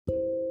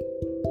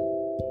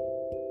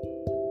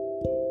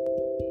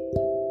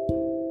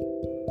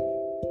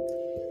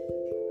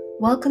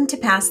Welcome to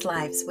Past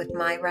Lives with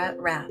Myra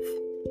Raff.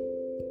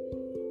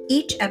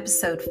 Each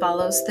episode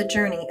follows the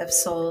journey of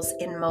souls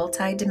in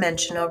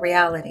multi-dimensional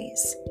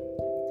realities.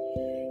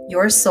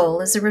 Your soul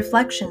is a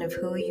reflection of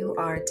who you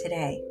are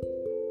today.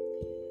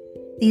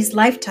 These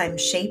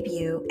lifetimes shape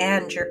you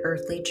and your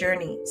earthly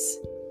journeys.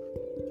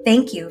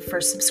 Thank you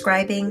for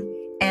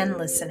subscribing and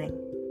listening.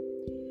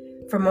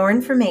 For more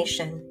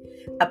information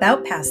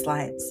about past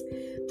lives,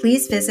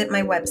 please visit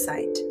my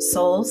website,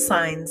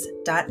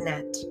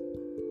 soulsigns.net.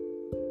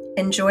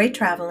 Enjoy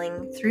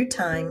traveling through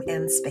time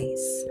and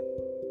space.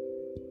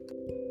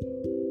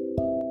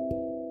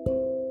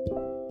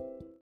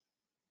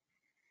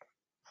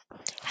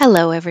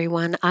 Hello,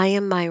 everyone. I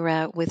am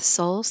Myra with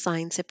Soul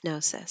Signs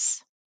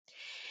Hypnosis.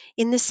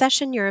 In the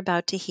session you're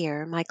about to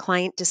hear, my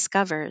client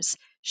discovers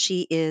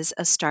she is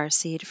a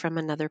starseed from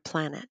another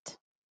planet.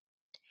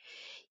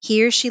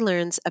 Here she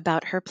learns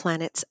about her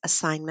planet's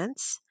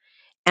assignments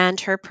and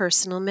her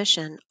personal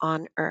mission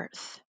on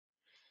Earth.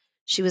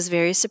 She was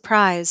very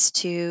surprised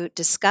to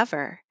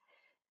discover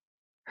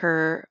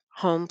her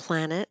home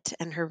planet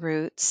and her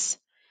roots,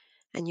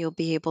 and you'll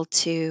be able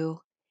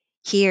to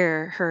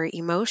hear her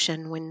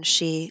emotion when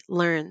she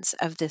learns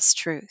of this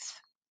truth.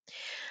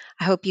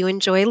 I hope you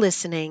enjoy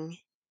listening,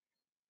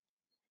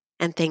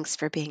 and thanks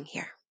for being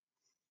here.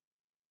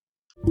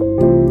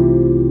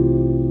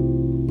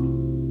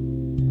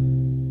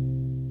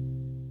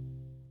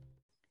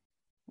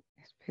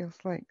 It feels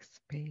like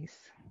space.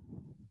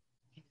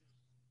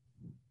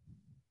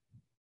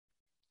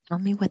 Tell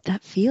me what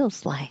that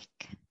feels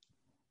like.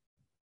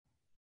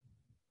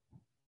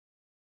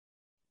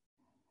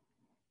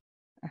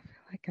 I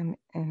feel like I'm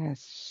in a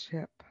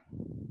ship.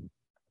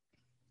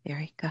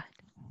 Very good.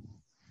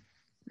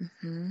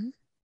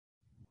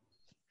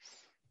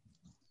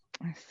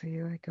 I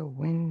see like a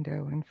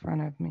window in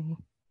front of me,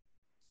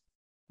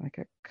 like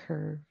a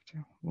curved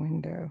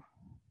window.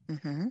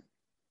 And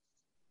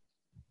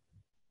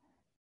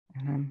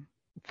I'm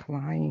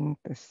flying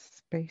this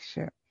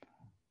spaceship.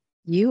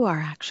 You are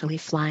actually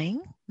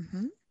flying?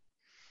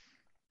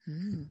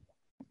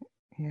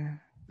 Yeah.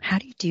 How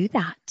do you do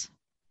that?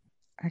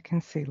 I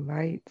can see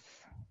lights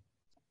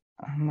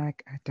on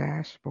like a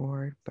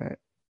dashboard, but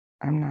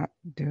I'm not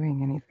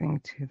doing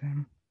anything to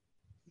them.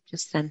 You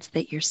just sense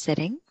that you're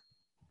sitting?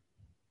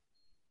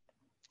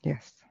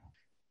 Yes.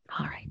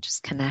 All right,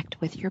 just connect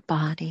with your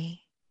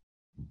body.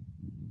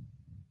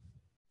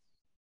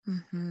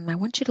 I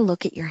want you to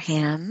look at your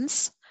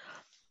hands.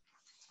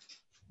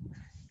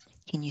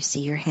 Can you see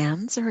your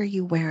hands, or are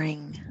you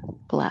wearing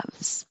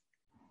gloves?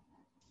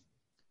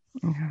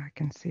 Yeah, I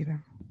can see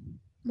them.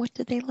 What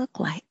do they look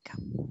like?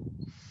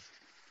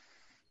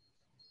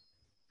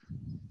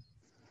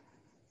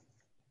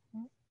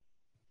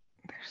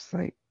 There's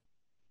like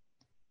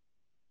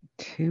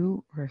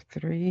 2 or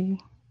 3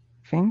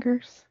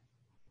 fingers.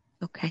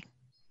 Okay.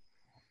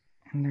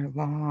 And they're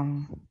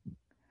long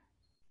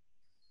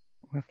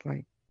with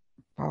like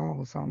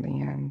balls on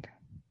the end.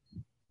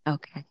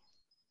 Okay.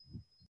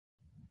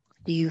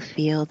 Do you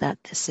feel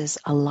that this is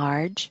a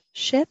large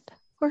ship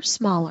or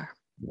smaller?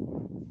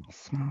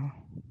 Small.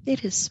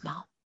 It is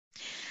small.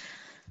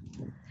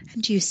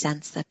 And do you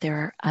sense that there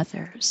are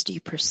others? Do you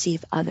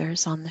perceive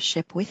others on the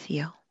ship with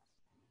you?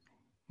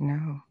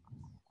 No.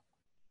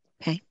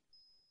 Okay.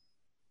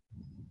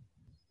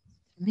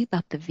 Tell me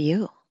about the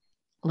view.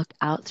 Look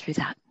out through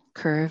that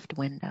curved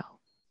window.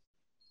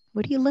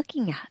 What are you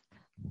looking at?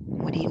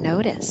 What do you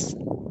notice?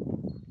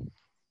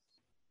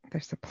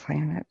 There's a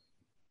planet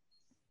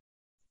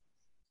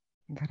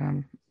that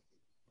I'm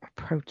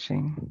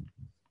approaching.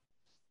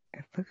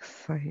 It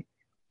looks like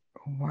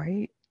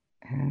white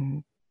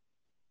and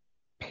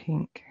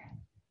pink.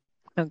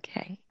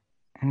 Okay.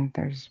 And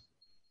there's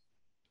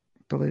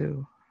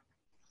blue.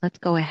 Let's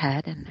go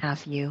ahead and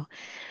have you.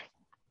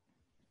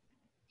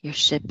 Your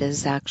ship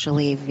is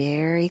actually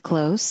very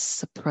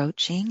close,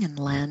 approaching and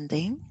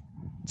landing.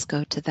 Let's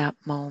go to that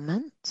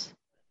moment.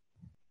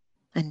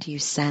 And you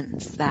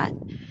sense that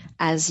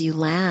as you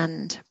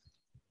land,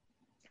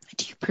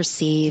 do you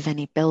perceive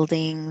any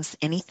buildings,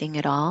 anything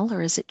at all,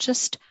 or is it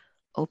just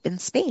open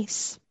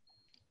space?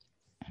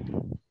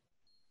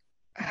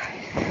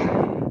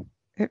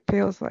 It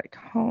feels like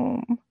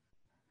home.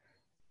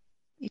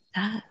 It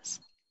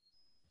does.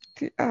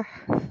 Yeah.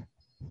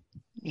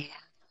 Yeah.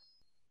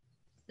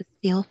 Does it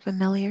feel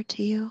familiar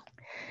to you?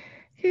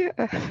 Yeah.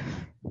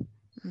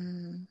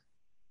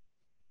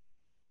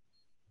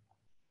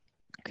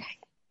 Okay.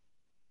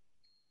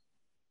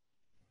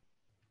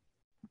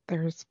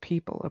 There's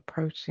people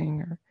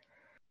approaching, or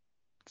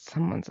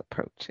someone's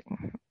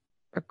approaching.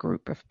 A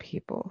group of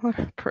people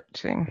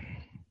approaching.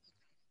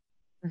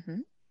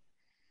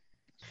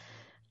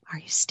 Are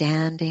you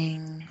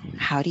standing?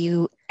 How do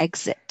you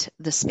exit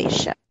the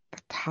spaceship?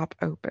 The top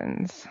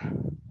opens.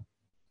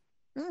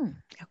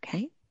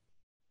 Okay.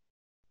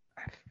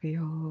 I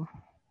feel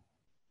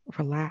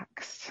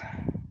relaxed.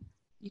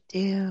 You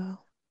do.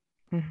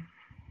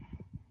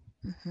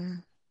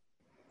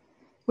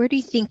 Where do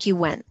you think you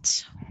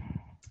went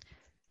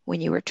when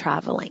you were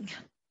traveling?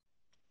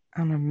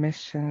 On a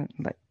mission,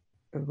 like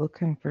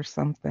looking for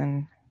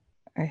something.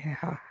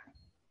 Yeah,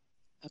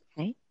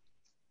 Okay.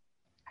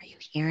 Are you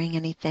hearing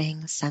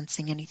anything,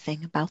 sensing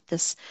anything about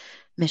this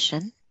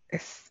mission?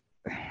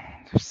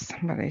 there's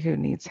somebody who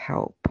needs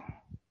help.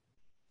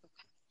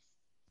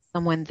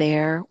 Someone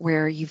there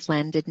where you've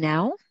landed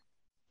now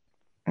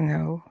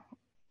No,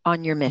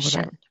 on your what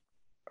mission?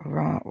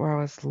 where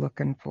I was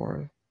looking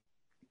for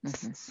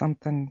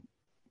Mm-hmm.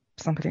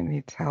 somebody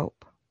needs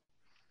help.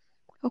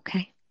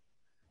 Okay.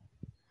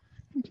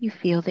 Do you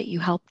feel that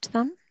you helped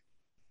them?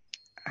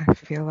 I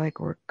feel like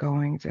we're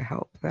going to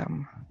help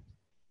them.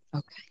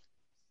 Okay.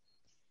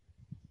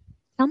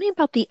 Tell me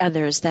about the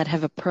others that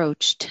have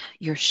approached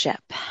your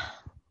ship.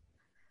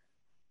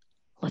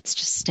 Let's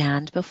just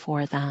stand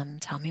before them.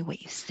 Tell me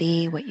what you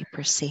see, what you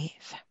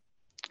perceive.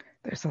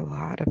 There's a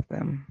lot of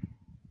them.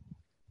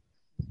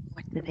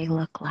 What do they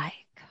look like?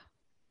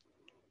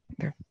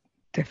 They're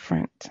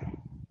different.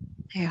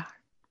 They are.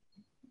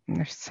 And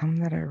there's some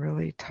that are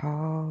really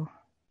tall.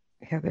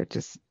 Yeah,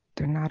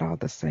 they're not all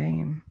the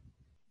same.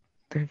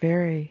 They're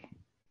very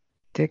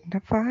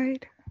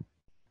dignified,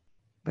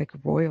 like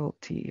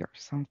royalty or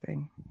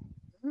something.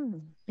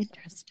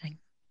 Interesting.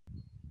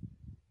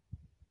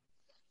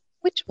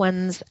 Which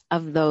ones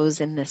of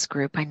those in this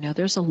group? I know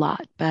there's a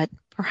lot, but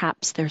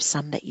perhaps there's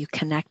some that you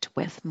connect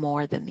with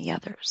more than the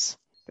others.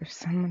 There's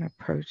someone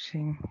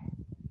approaching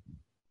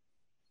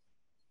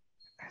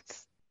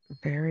that's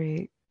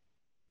very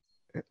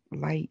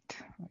light.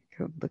 Like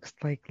it looks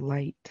like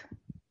light.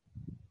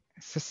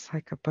 It's just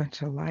like a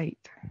bunch of light.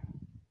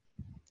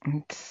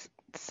 And it's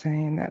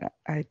saying that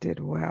I did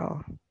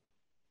well.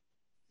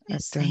 I've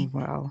done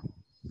well.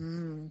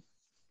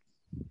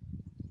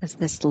 Does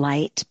this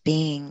light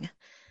being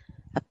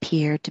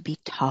appear to be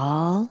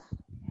tall,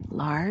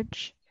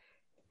 large?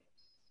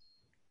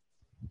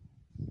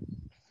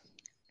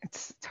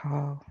 It's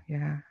tall,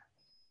 yeah.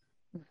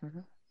 Mm-hmm.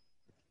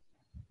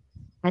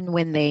 And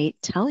when they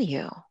tell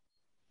you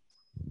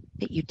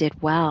that you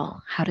did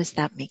well, how does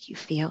that make you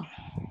feel?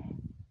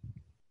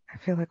 I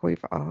feel like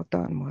we've all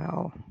done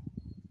well.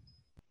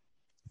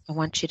 I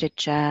want you to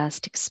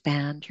just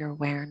expand your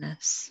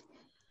awareness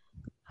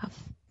of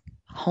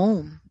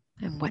home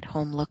and what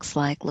home looks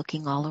like,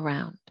 looking all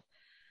around.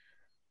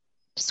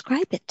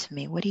 Describe it to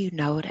me. What do you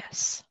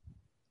notice?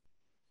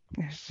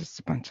 There's just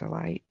a bunch of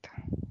light.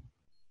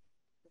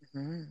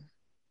 Mm-hmm.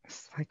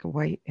 It's like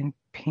white and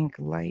pink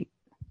light.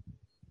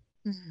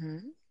 Mm-hmm.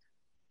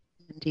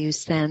 Do you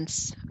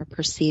sense or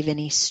perceive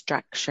any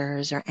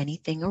structures or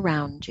anything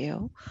around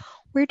you?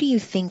 Where do you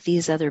think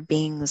these other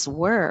beings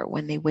were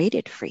when they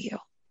waited for you?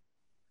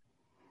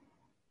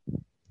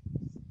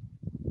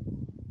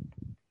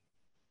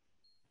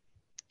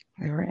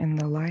 They were in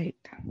the light.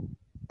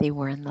 They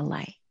were in the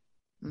light.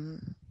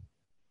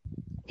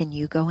 Can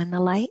you go in the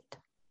light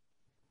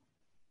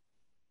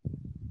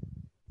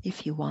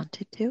if you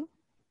wanted to?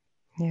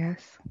 Yes.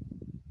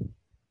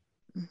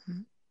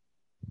 Mm-hmm.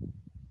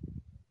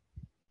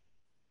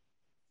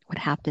 What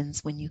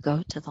happens when you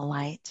go to the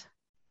light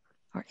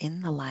or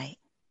in the light?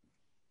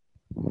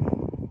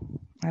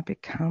 I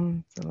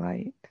become the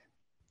light.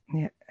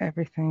 Yeah,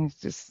 everything's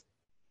just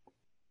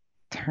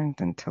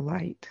turned into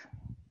light.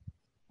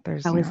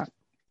 There's How is not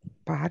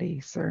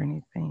bodies or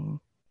anything.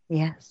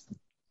 yes?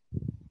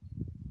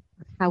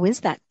 How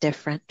is that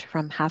different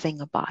from having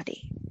a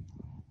body,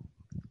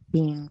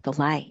 being the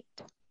light?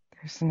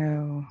 There's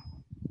no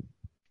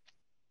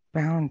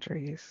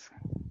boundaries.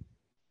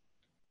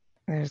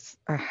 There's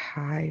a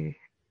high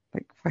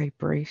like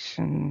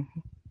vibration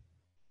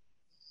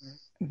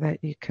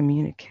that you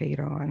communicate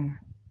on.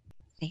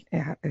 Okay.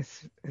 Yeah,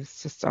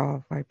 it's just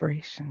all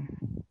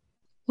vibration.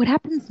 What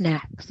happens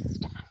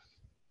next?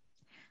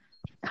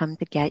 Come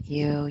to get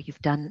you.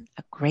 You've done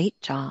a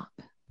great job.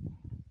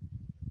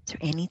 Is there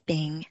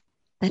anything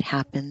that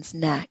happens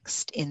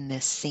next in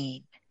this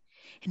scene?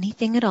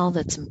 Anything at all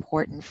that's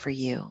important for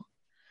you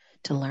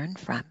to learn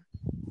from?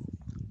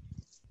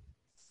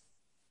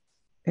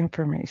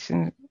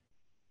 Information,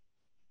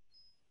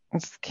 I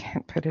just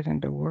can't put it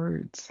into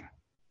words.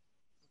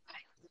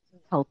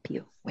 Help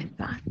you with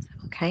that,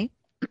 okay?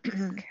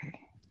 Okay.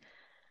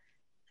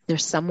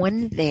 There's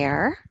someone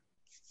there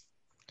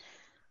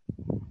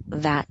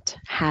that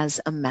has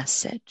a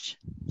message.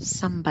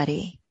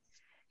 Somebody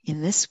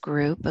in this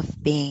group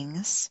of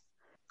beings,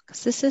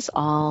 because this is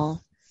all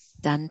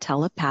done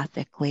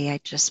telepathically. I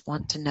just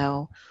want to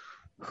know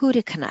who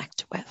to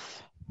connect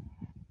with.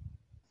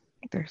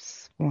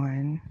 There's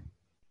one.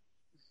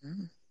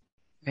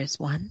 There's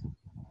one.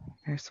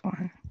 There's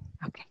one.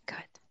 Okay, good.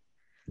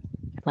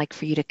 I'd like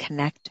for you to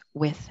connect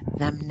with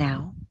them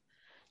now,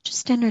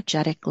 just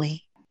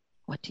energetically.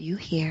 What do you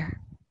hear?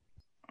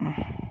 And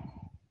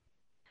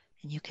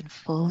you can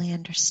fully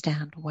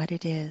understand what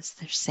it is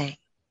they're saying.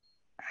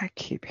 I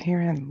keep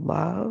hearing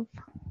love.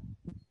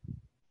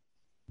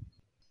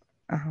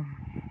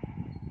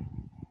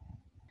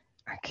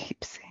 I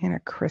keep seeing a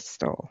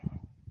crystal.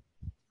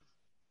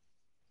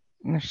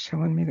 And they're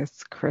showing me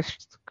this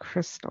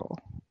crystal. What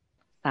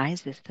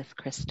size is this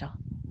crystal?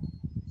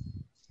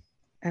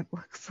 It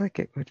looks like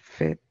it would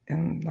fit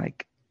in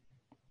like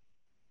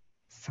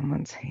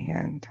someone's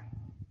hand.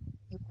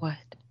 It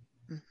would.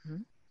 Mm-hmm.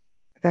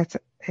 That's,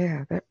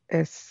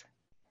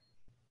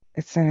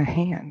 it's in a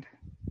hand.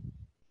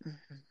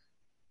 Mm-hmm.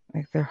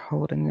 Like they're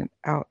holding it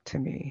out to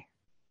me.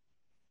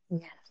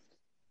 Yes.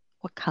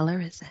 What color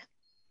is it?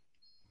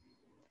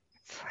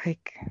 It's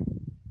like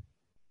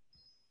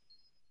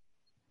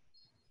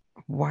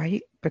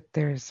white, but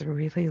there's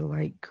really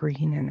light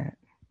green in it.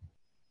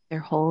 They're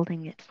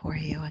holding it for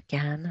you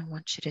again. I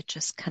want you to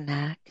just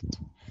connect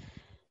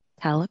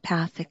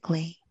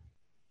telepathically.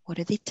 What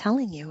are they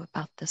telling you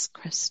about this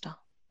crystal?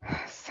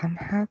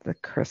 Somehow the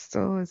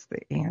crystal is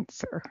the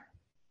answer.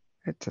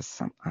 The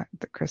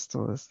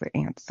crystal is the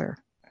answer.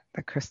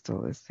 The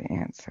crystal is the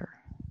answer.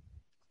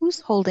 Who's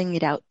holding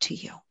it out to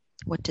you?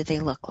 What do they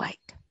look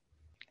like?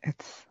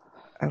 It's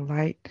a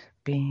light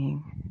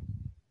being.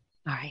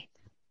 All right.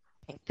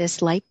 If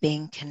this light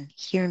being can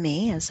hear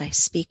me as I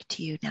speak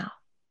to you now,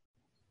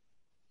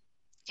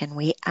 can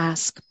we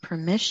ask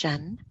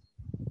permission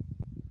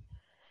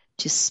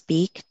to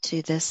speak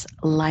to this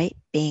light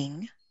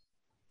being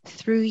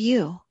through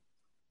you,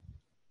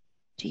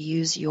 to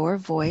use your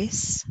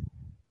voice?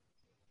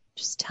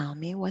 Just tell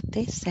me what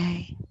they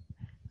say.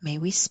 May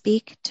we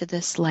speak to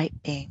this light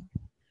being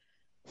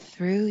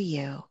through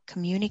you,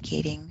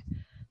 communicating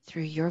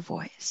through your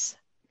voice.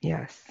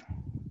 Yes.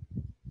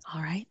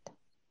 All right.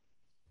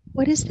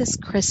 What is this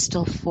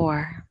crystal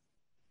for?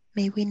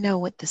 May we know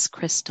what this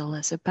crystal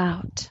is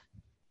about.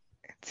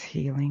 It's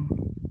healing.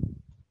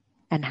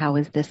 And how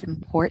is this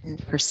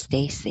important for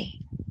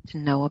Stacy to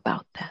know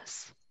about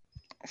this?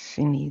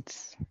 She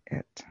needs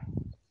it.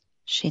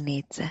 She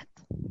needs it.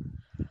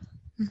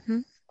 Mm-hmm.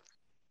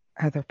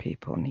 Other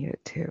people need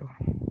it too.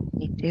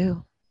 Me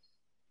too.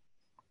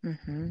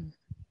 Mm-hmm.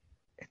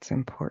 It's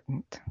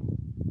important.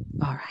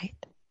 All right.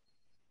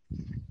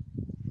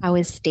 How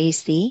is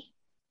Stacy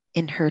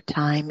in her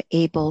time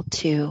able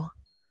to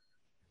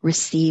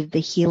receive the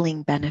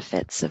healing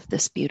benefits of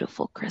this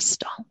beautiful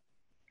crystal?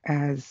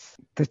 As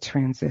the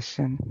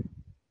transition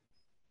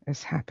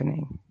is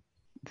happening,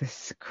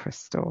 this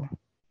crystal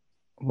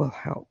will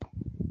help.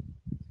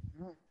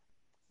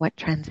 What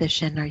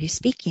transition are you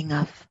speaking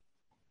of?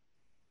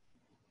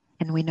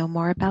 Can we know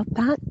more about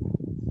that?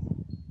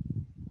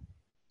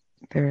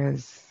 There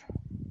is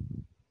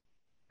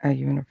a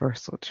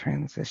universal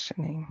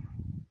transitioning.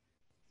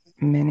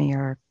 Many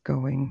are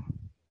going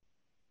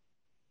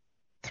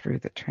through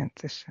the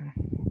transition.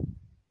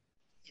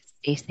 Is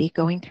Stacy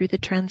going through the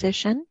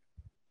transition?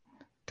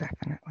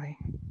 Definitely.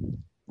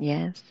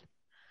 Yes.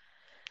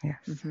 Yes.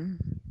 Mm-hmm.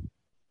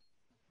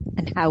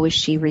 And how is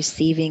she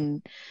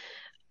receiving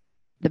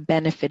the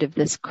benefit of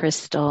this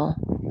crystal?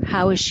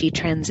 How is she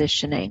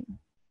transitioning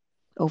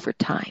over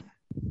time?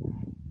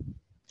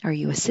 Are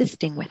you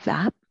assisting with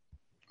that?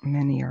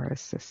 Many are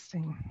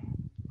assisting.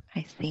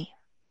 I see.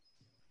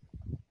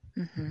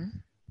 Mm-hmm.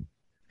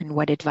 And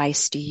what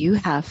advice do you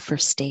have for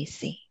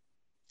Stacy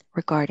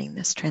regarding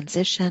this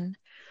transition,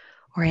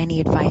 or any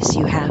advice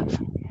you have?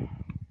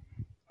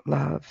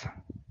 Love.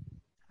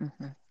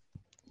 Mm-hmm.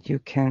 You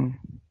can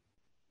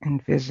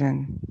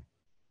envision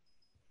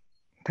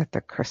that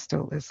the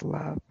crystal is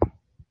love.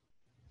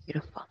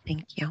 Beautiful.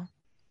 Thank you.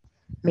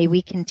 May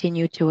we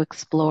continue to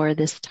explore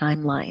this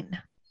timeline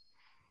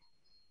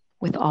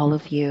with all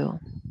of you.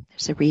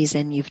 There's a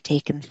reason you've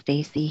taken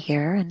Stacy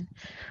here, and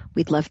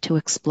we'd love to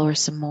explore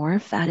some more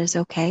if that is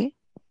okay.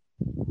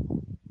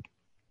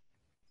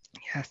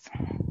 Yes.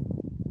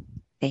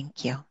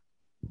 Thank you.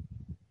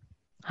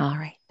 All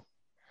right.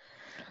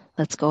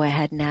 Let's go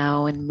ahead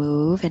now and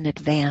move and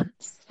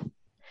advance.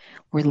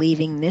 We're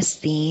leaving this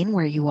scene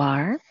where you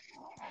are.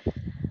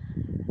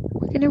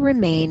 We're going to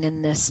remain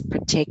in this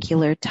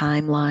particular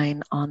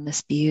timeline on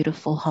this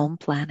beautiful home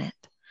planet.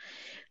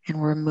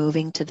 And we're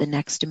moving to the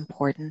next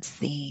important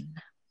scene.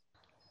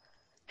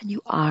 And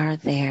you are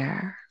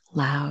there.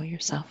 Allow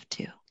yourself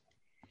to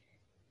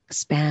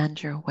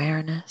expand your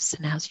awareness.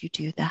 And as you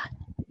do that,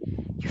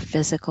 your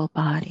physical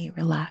body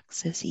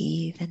relaxes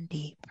even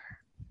deeper.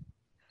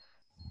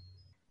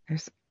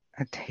 There's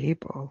a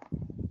table,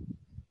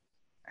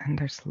 and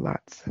there's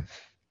lots of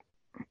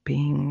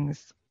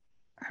beings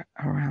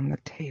around the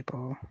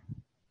table.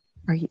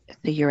 So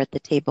you're at the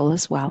table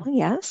as well,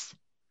 yes?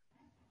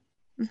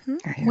 Mm-hmm.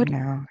 I am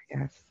now,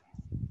 yes.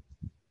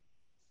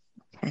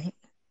 Okay.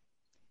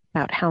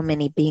 About how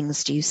many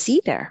beings do you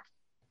see there?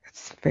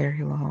 It's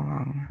very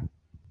long.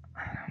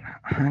 I don't know,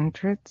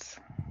 hundreds?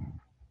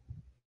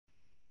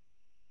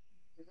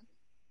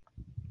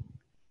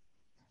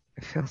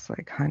 It feels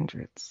like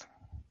hundreds.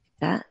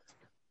 That.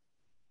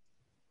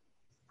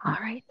 All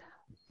right.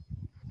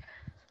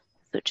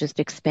 So just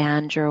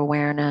expand your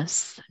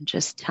awareness and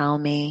just tell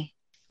me,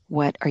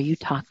 what are you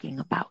talking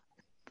about?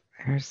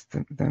 There's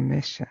the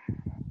mission.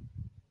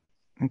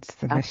 It's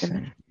the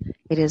mission.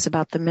 It is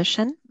about the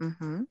mission?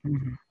 Mm-hmm.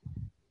 Mm-hmm.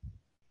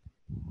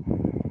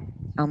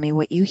 Tell me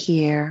what you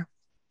hear.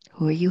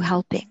 Who are you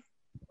helping?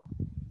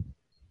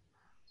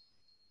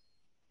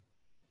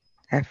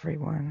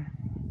 Everyone.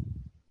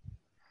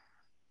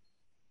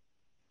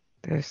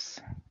 There's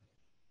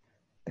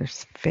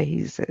There's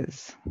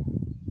phases.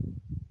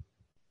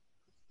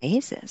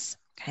 Phases.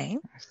 Okay.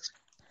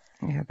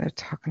 Yeah, they're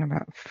talking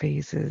about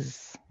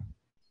phases.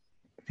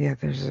 Yeah,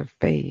 there's a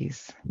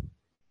phase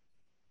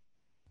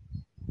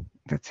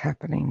that's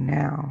happening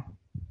now.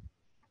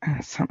 And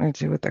it's something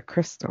to do with the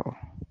crystal.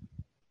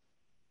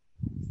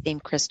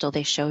 Same crystal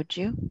they showed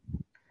you?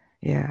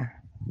 Yeah.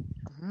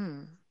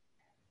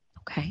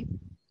 Okay.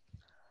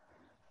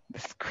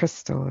 This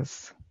crystal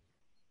is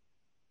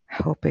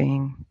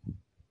helping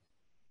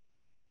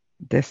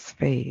this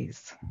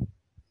phase.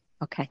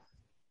 Okay.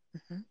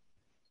 All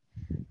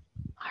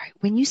right.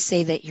 When you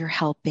say that you're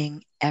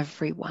helping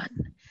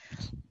everyone,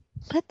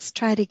 let's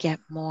try to get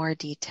more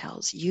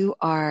details. You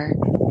are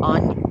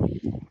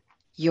on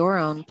your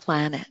own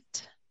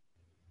planet.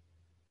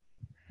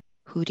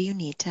 Who do you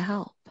need to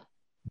help?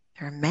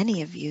 There are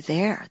many of you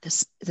there.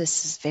 This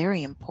is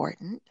very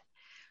important.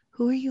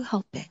 Who are you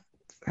helping?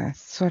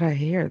 That's what I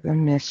hear. The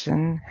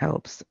mission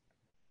helps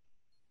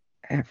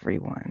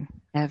everyone.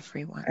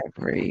 Everyone.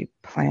 Every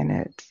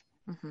planet.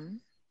 Mm-hmm.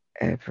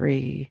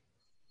 Every.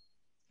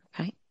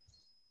 Okay.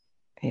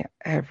 Yeah,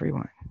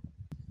 everyone.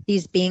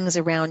 These beings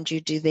around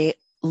you, do they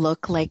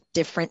look like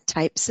different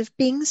types of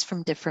beings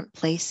from different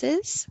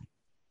places?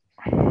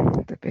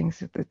 The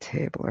beings at the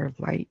table are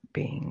light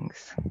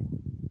beings.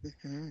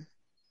 Mm-hmm.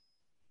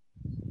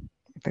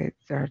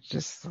 They're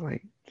just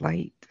like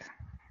light.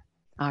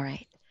 All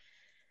right.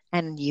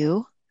 And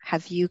you?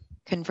 Have you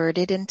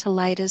converted into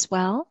light as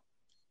well?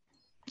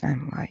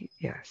 I'm light,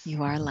 yes.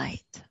 You are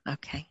light.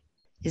 Okay.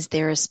 Is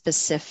there a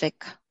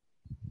specific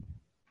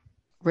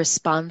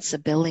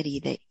responsibility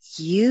that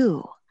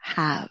you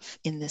have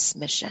in this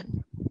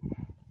mission?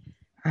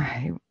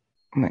 I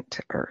went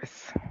to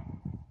Earth.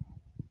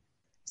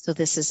 So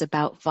this is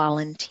about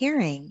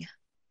volunteering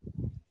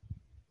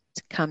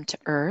to come to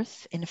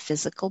Earth in a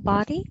physical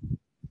body?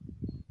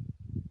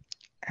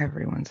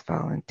 Everyone's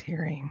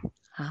volunteering.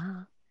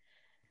 Ah.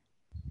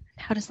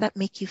 How does that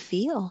make you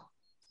feel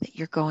that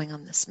you're going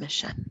on this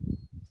mission?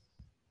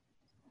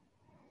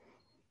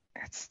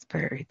 It's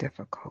very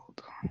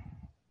difficult.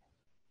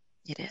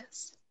 It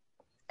is.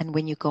 And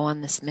when you go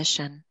on this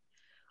mission,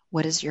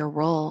 what is your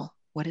role?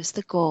 What is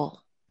the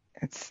goal?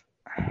 It's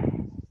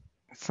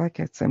like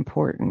it's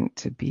important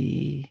to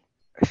be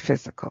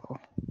physical,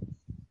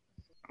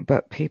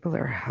 but people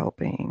are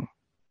helping.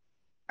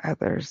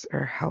 Others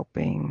are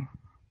helping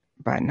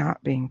by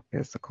not being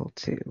physical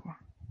too.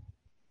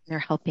 They're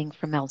helping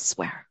from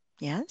elsewhere.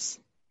 Yes?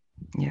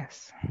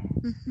 Yes.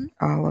 Mm-hmm.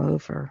 All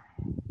over.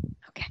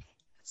 Okay.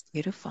 That's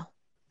beautiful.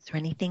 Is there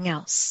anything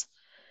else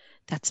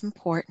that's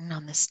important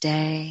on this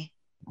day,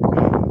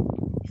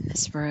 in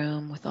this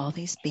room with all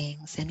these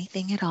beings?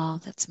 Anything at all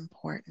that's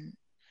important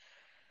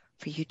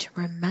for you to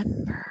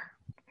remember?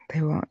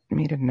 They want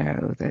me to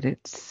know that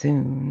it's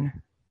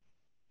soon.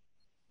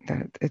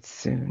 That it's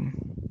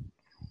soon.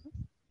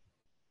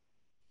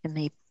 Can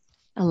they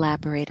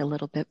elaborate a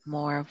little bit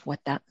more of what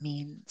that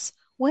means?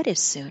 What is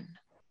soon?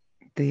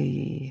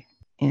 The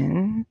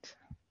end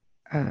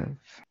of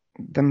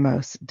the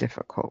most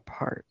difficult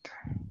part.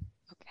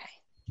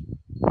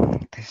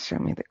 Okay. They show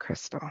me the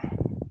crystal.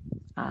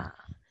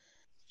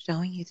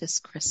 Showing you this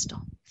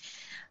crystal.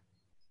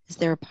 Is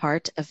there a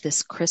part of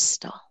this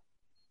crystal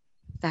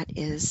that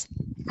is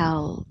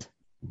held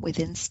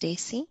within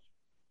Stacy?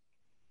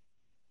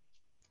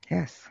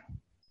 Yes.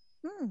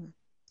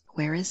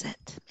 Where is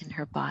it in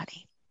her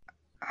body?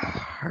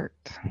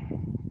 Heart.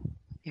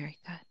 Very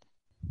good.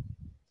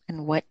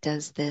 And what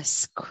does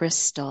this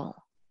crystal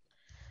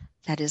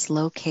that is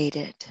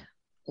located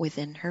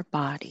within her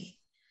body,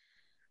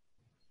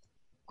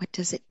 what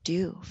does it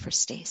do for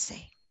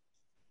Stacy?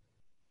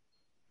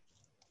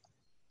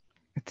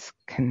 It's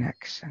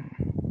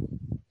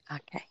connection.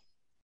 Okay.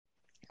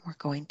 We're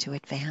going to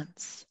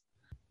advance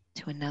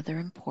to another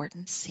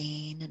important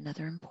scene,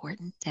 another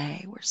important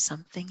day where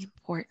something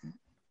important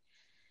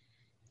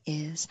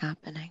is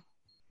happening.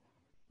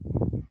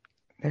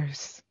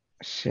 There's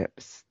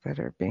ships that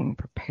are being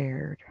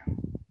prepared.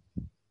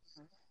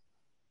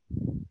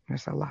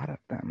 There's a lot of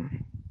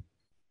them.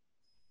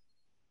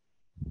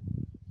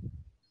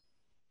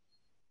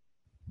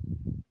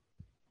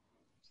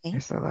 Okay.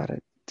 There's a lot of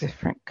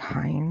different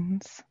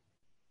kinds,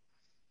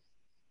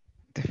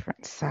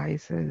 different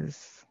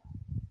sizes,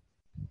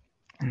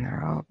 and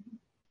they're all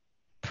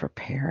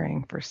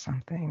preparing for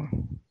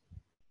something.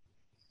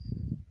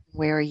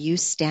 Where are you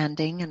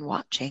standing and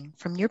watching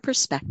from your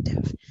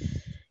perspective?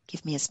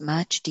 Give me as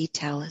much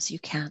detail as you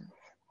can.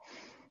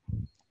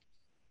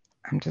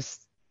 I'm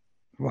just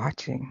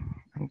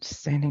watching. I'm just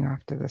standing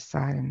off to the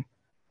side, and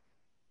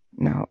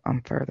no,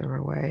 I'm further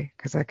away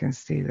because I can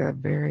see the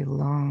very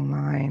long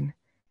line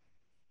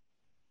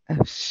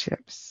of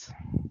ships.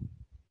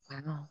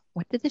 Wow.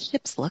 What do the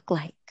ships look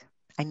like?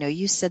 I know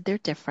you said they're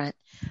different,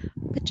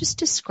 but just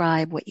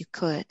describe what you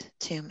could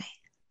to me.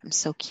 I'm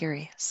so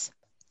curious.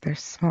 They're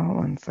small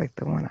ones like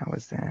the one I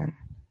was in,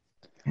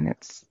 and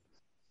it's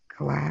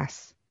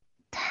glass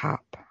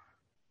top,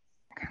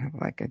 kind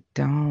of like a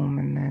dome,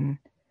 and then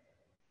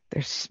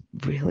there's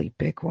really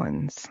big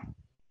ones.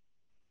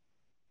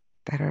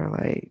 that are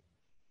like,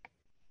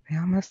 they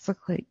almost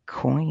look like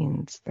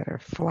coins that are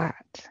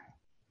flat.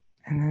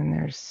 And then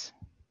there's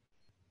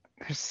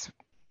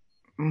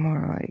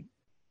more like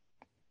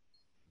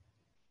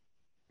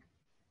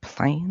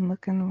plain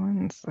looking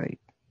ones. Like,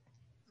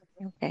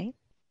 Okay.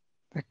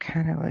 they're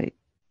kind of like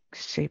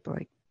shaped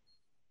like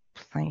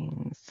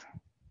planes.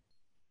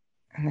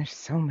 And there's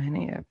so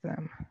many of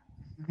them.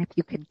 If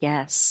you could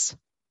guess,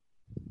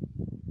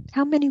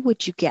 how many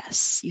would you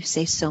guess? You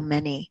say so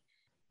many.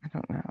 I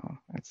don't know.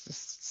 It's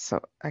just so,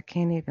 I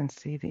can't even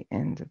see the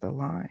end of the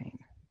line.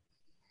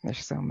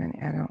 There's so many.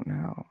 I don't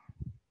know.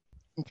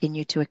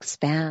 Continue to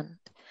expand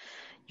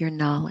your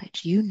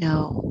knowledge. You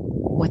know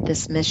what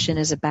this mission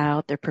is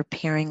about. They're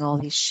preparing all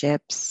these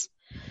ships.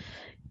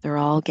 They're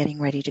all getting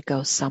ready to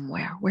go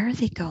somewhere. Where are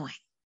they going?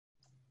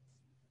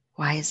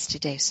 Why is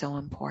today so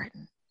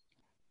important?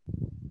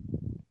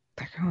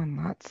 They're going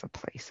lots of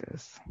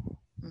places.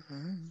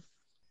 Mm-hmm.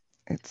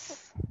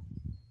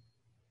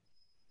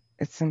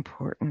 It's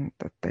important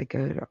that they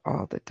go to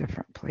all the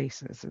different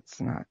places.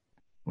 It's not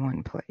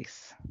one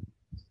place.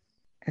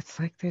 It's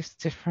like there's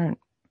different,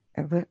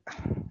 I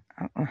don't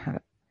know how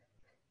to,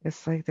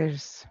 it's like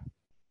there's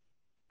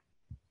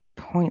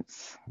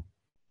points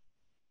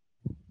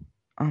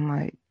on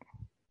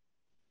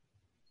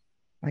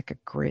like a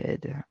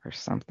grid or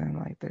something.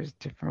 Like there's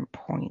different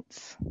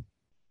points.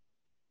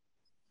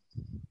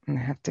 And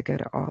they have to go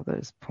to all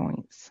those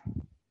points.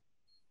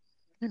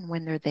 And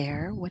when they're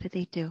there, what do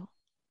they do?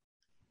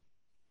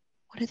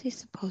 What are they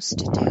supposed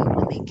to do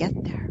when they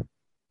get there?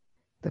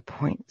 The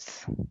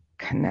points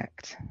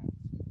connect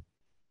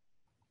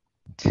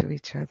to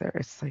each other.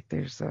 It's like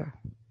there's a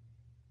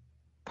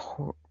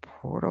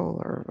portal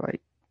or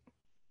like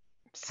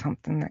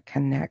something that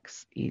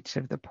connects each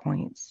of the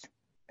points.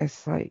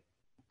 It's like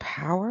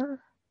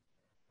power,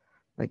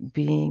 like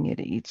being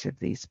at each of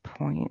these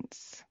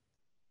points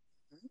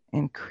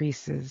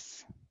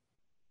increases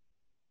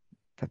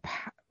the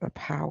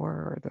power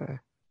or the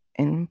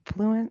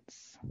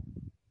influence.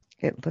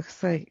 It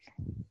looks like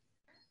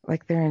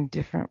they're in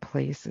different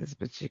places,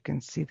 but you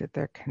can see that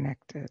they're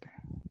connected.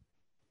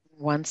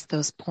 Once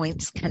those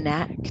points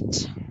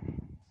connect,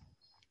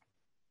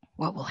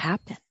 what will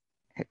happen?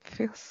 It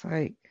feels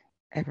like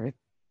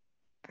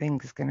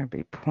everything's going to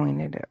be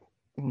pointed at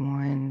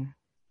one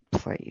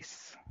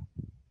place.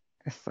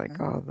 It's like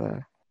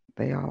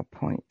they all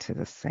point to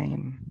the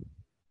same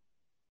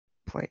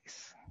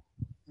place.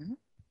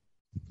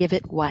 Give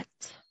it what?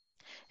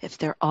 If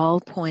they're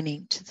all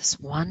pointing to this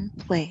one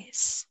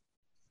place,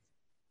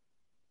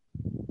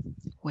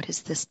 what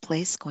is this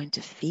place going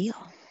to feel?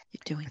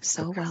 You're doing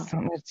so well.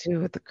 Something to do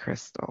with the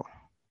crystal.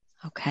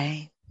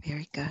 Okay,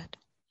 very good.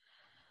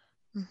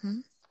 Mm-hmm.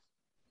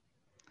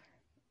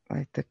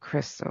 Like the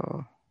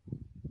crystal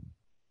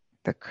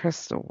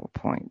will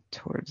point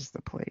towards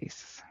the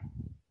place.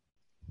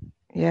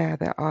 Yeah,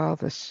 all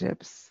the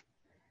ships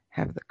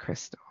have the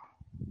crystal.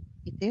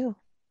 You do?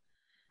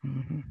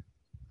 Mm-hmm.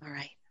 All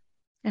right.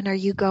 And are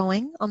you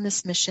going on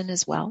this mission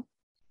as well?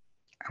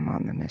 I'm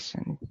on the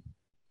mission.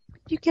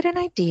 You get an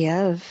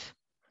idea of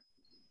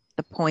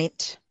the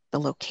point, the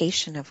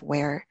location of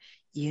where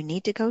you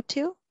need to go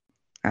to?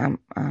 I'm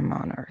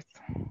on Earth.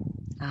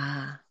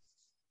 Ah,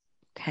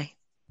 okay.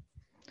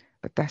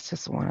 But that's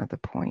just one of the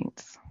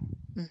points.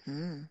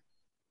 Mm-hmm.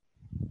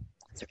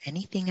 Is there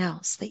anything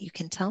else that you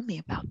can tell me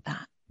about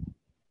that?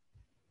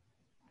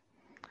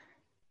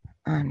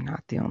 I'm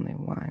not the only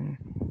one.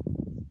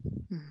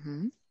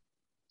 Mm-hmm.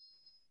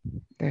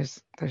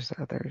 There's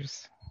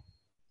others.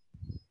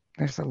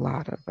 There's a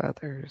lot of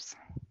others.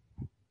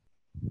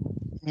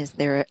 Is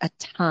there a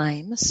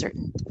time, a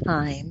certain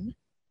time,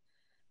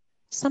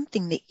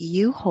 something that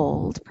you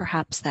hold,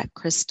 perhaps that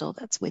crystal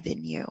that's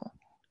within you,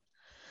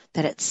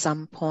 that at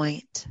some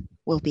point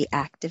will be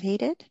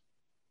activated?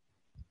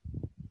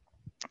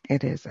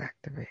 It is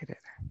activated.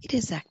 It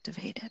is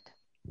activated.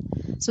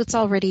 So it's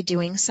already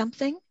doing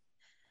something?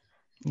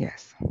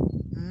 Yes.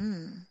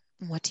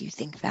 What do you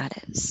think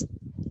that is?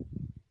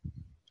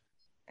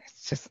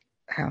 It's just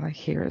all I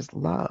hear is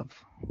love.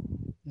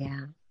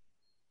 Yeah.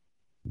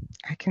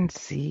 I can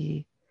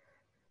see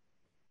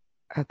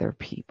other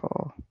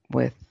people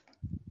with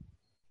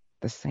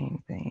the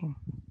same thing.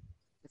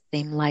 The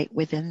same light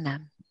within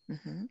them.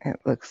 Mm-hmm.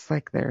 It looks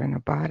like they're in a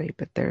body,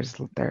 but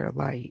they're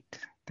light.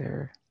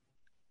 They're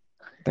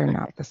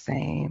not the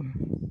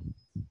same.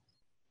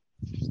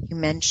 You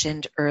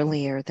mentioned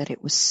earlier that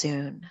it was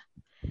soon,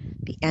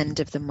 the end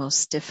of the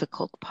most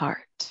difficult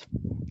part.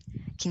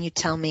 Can you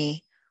tell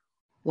me,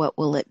 what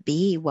will it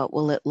be? What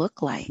will it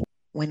look like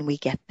when we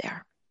get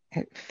there?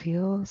 It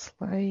feels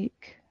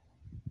like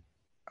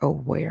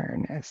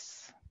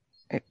awareness.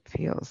 It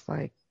feels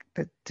like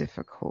the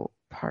difficult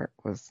part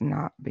was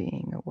not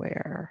being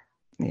aware.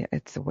 Yeah,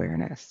 it's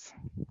awareness.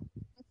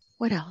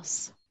 What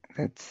else?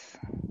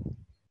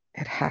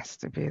 It has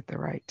to be at the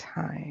right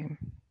time.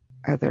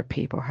 Other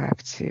people have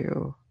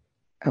to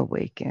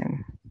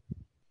awaken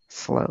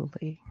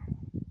slowly.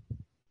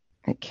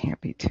 It can't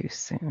be too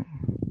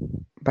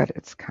soon, but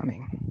it's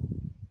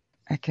coming.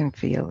 I can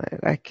feel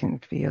it. I can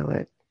feel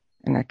it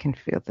And I can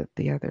feel that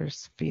the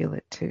others feel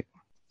it too.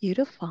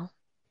 Beautiful.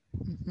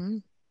 Mm-hmm.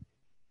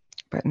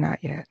 But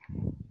not yet.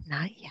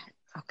 Not yet.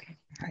 Okay.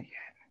 Not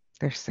yet.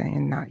 They're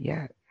saying not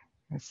yet.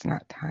 It's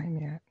not time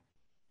yet.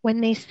 When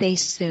they say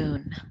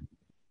soon,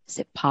 is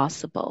it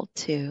possible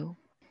to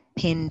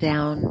pin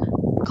down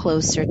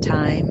closer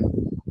time?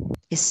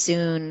 Is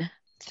soon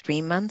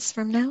 3 months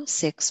from now,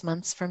 6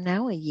 months from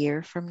now, a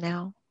year from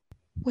now?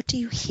 What do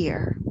you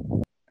hear?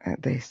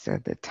 They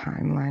said the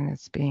timeline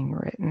is being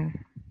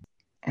written,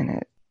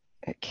 and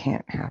it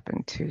can't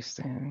happen too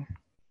soon.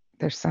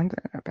 There's something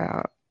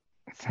about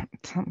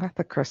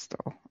the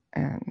crystal,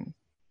 and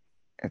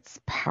it's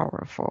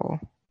powerful,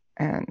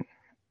 and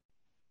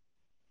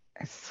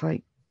it's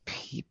like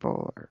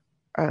people or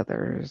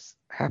others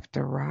have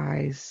to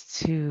rise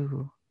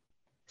to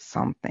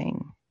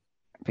something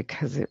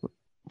because it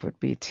would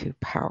be too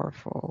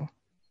powerful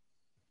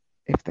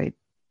if they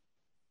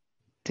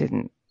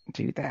didn't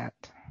do that.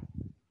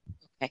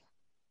 Okay.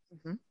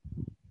 Mm-hmm.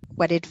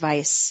 What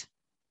advice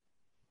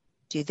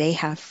do they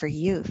have for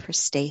you, for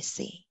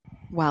Stacy,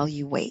 while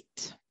you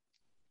wait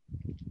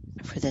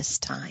for this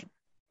time?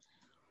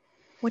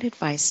 What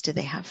advice do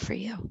they have for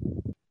you?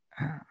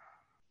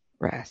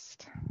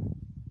 Rest.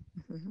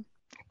 Mm-hmm.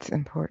 It's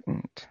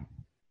important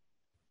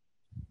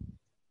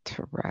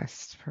to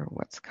rest for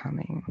what's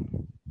coming.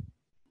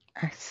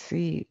 I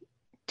see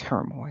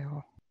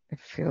turmoil. It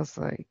feels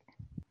like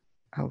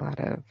a lot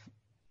of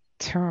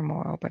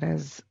turmoil, but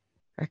as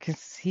I can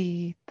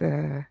see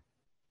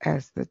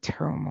as the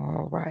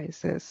turmoil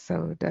rises,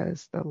 so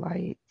does the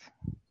light.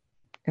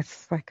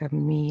 It's like a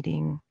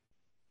meeting.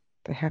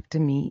 They have to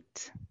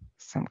meet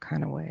some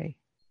kind of way.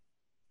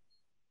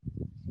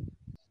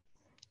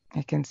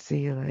 I can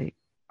see like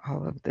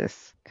all of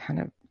this kind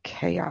of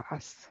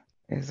chaos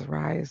is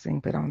rising,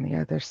 but on the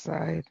other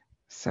side,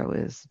 so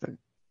is the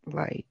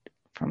light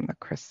from the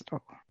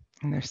crystal.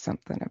 And there's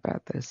something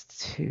about those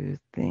two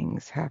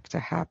things have to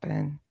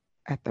happen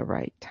at the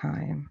right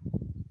time.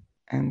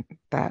 And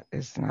that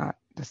is not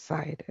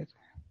decided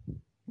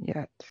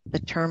yet. The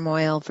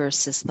turmoil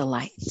versus the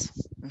light.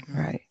 Mm-hmm.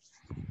 Right.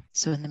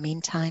 So in the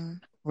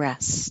meantime,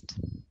 rest.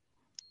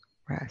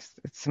 Rest.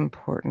 It's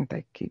important.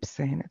 They keep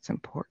saying it's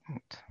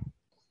important.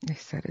 They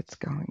said it's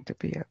going to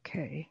be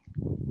okay.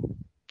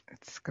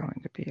 It's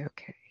going to be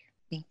okay.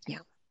 Thank you.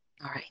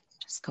 All right.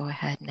 Just go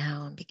ahead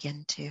now and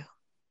begin to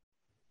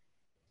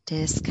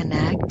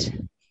disconnect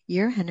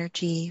your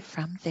energy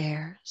from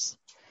theirs.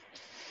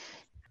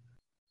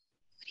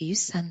 What are you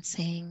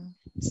sensing,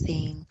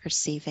 seeing,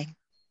 perceiving?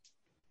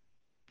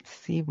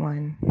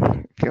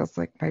 C1 feels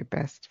like my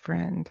best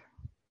friend.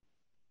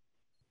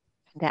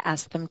 And to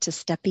ask them to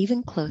step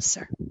even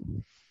closer.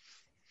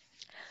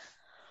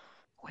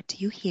 What do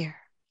you hear?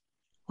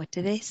 What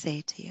do they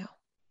say to you?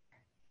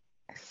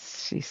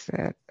 She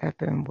said, I've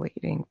been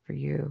waiting for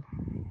you.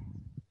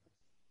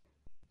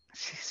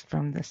 She's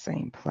from the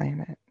same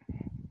planet.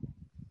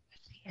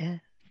 She is.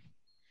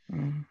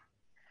 Mm.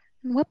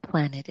 And what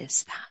planet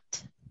is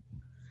that?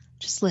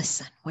 Just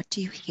listen. What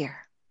do you hear?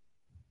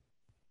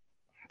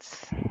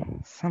 It's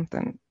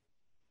something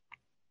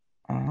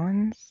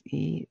on,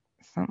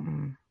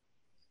 something.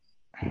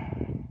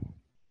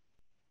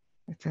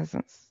 It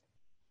doesn't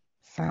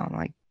sound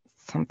like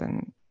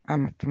something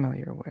I'm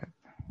familiar with.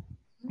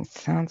 It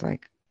sounds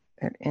like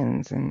it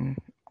ends in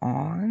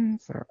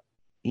ons or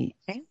eat,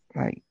 Okay.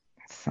 like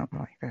something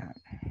like that.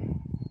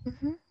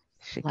 Mm-hmm.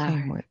 She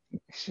Louder.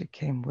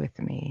 came with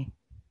me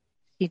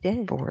She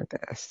did. for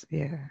this.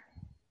 Yeah.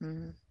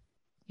 Mm.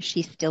 Is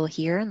she still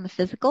here in the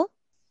physical?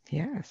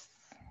 Yes.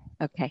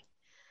 Okay.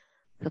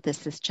 So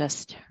this is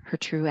just her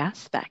true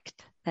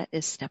aspect that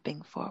is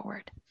stepping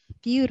forward.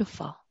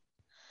 Beautiful.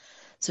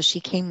 So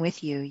she came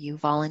with you. You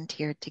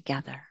volunteered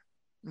together.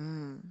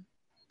 All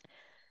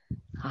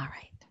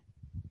right.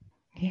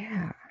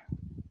 Yeah.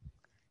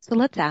 So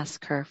let's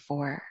ask her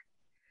for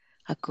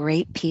a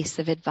great piece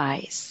of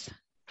advice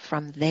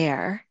from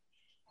there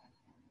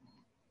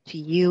to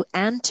you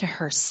and to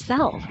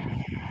herself,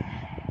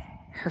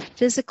 her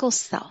physical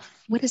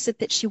self. What is it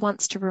that she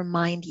wants to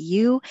remind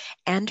you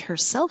and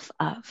herself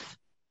of?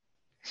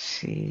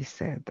 She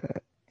said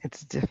that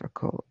it's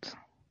difficult.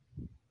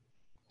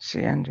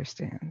 She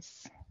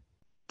understands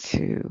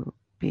to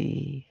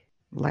be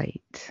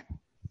light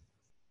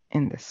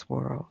in this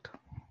world.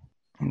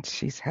 And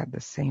she's had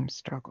the same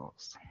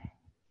struggles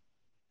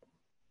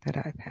that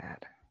I've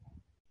had.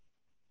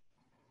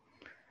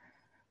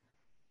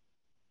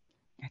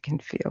 I can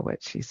feel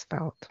what she's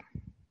felt.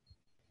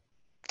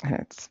 And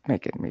it's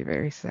making me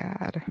very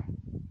sad.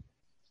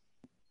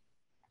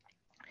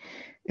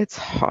 It's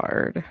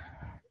hard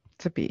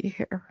to be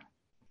here.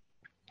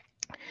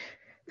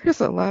 There's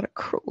a lot of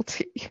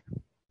cruelty.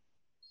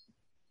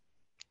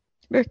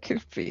 I can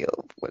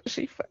feel what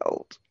she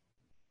felt.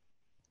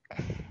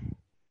 Are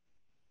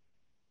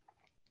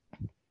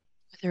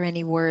there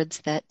any words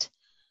that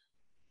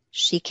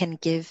she can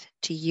give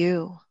to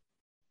you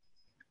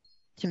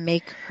to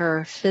make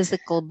her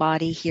physical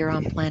body here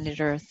on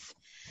planet Earth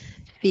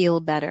feel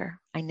better?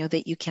 I know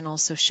that you can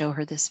also show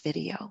her this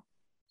video.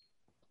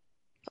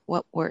 But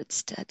What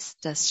words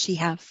does she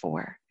have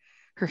for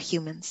her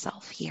human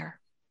self here?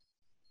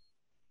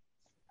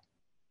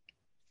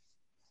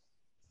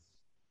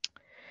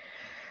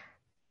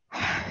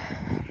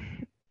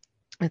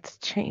 It's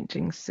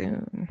changing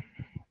soon.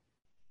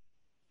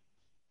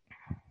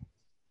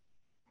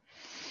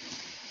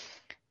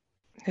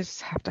 I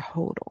just have to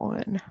hold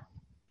on.